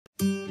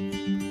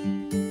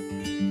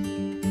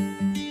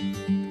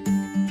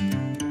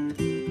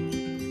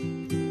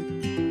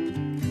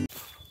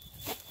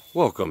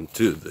Welcome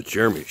to the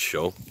Jeremy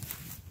Show.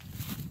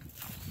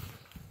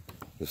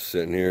 Just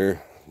sitting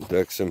here,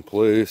 deck's in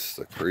place,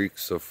 the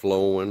creeks are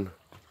flowing.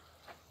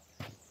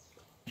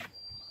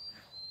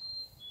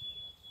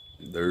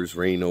 There's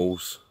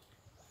Reinos,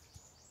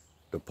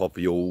 the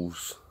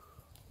puppios.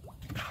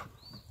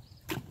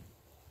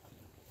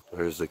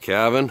 There's the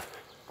cabin.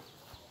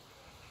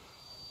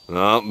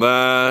 Not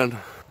bad.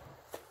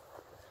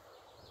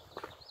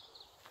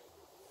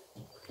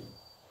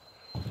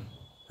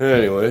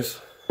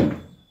 Anyways,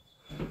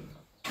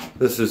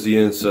 this is the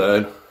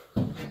inside.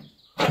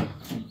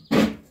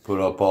 Put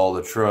up all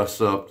the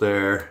truss up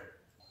there.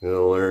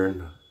 Gonna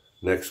learn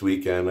next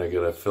weekend. I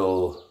gotta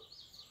fill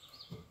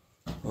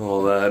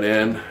all that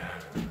in.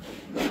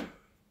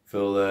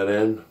 Fill that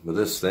in. But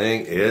this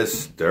thing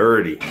is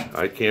sturdy.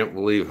 I can't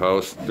believe how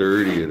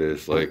sturdy it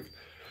is. Like,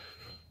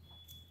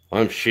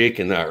 I'm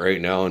shaking that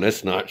right now and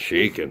it's not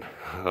shaking.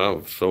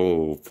 I'm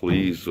so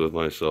pleased with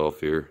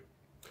myself here.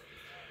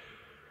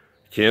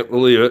 Can't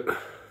believe it.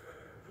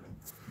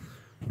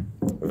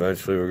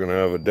 Eventually we're gonna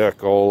have a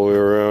deck all the way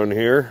around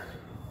here.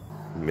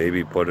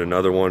 Maybe put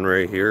another one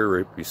right here,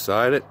 right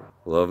beside it.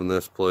 Loving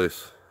this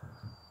place.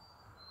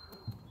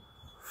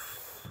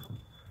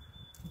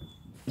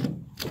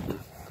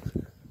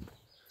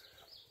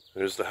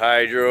 There's the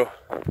hydro.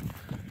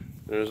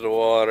 There's the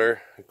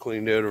water. I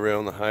cleaned out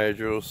around the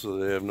hydro so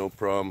they have no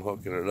problem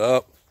hooking it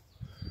up.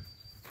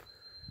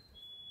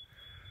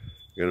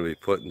 Gonna be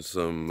putting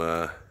some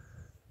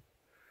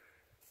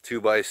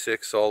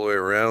 2x6 all the way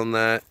around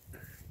that.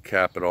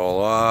 Cap it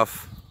all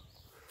off.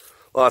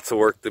 Lots of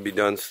work to be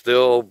done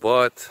still,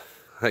 but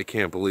I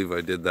can't believe I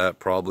did that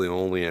probably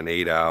only in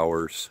 8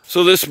 hours.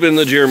 So this has been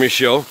the Jeremy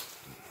Show.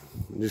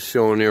 Just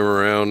showing him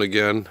around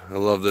again. I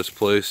love this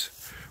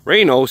place.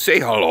 Reino, say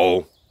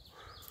hello.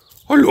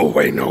 Hello,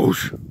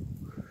 Reinos.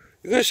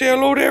 You gonna say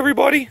hello to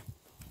everybody?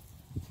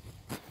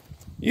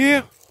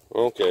 Yeah?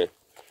 Okay.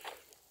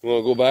 You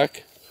wanna go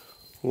back?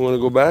 You wanna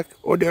go back?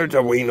 Oh, there's the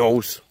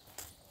Reinos.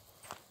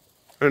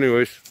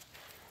 Anyways.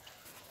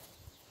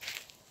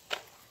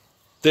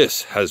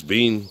 This has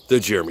been the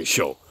Jeremy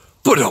Show.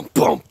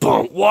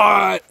 Ba-dum-bum-bum.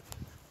 What?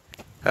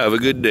 Have a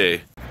good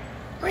day.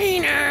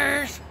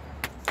 Reiners!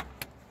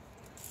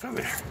 Come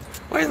here.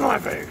 Where's my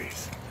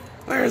babies?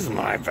 Where's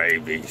my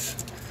babies?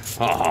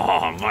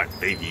 Oh, my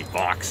baby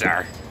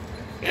boxer.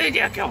 Here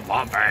you come,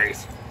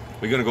 puppies.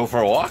 We gonna go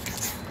for a walk?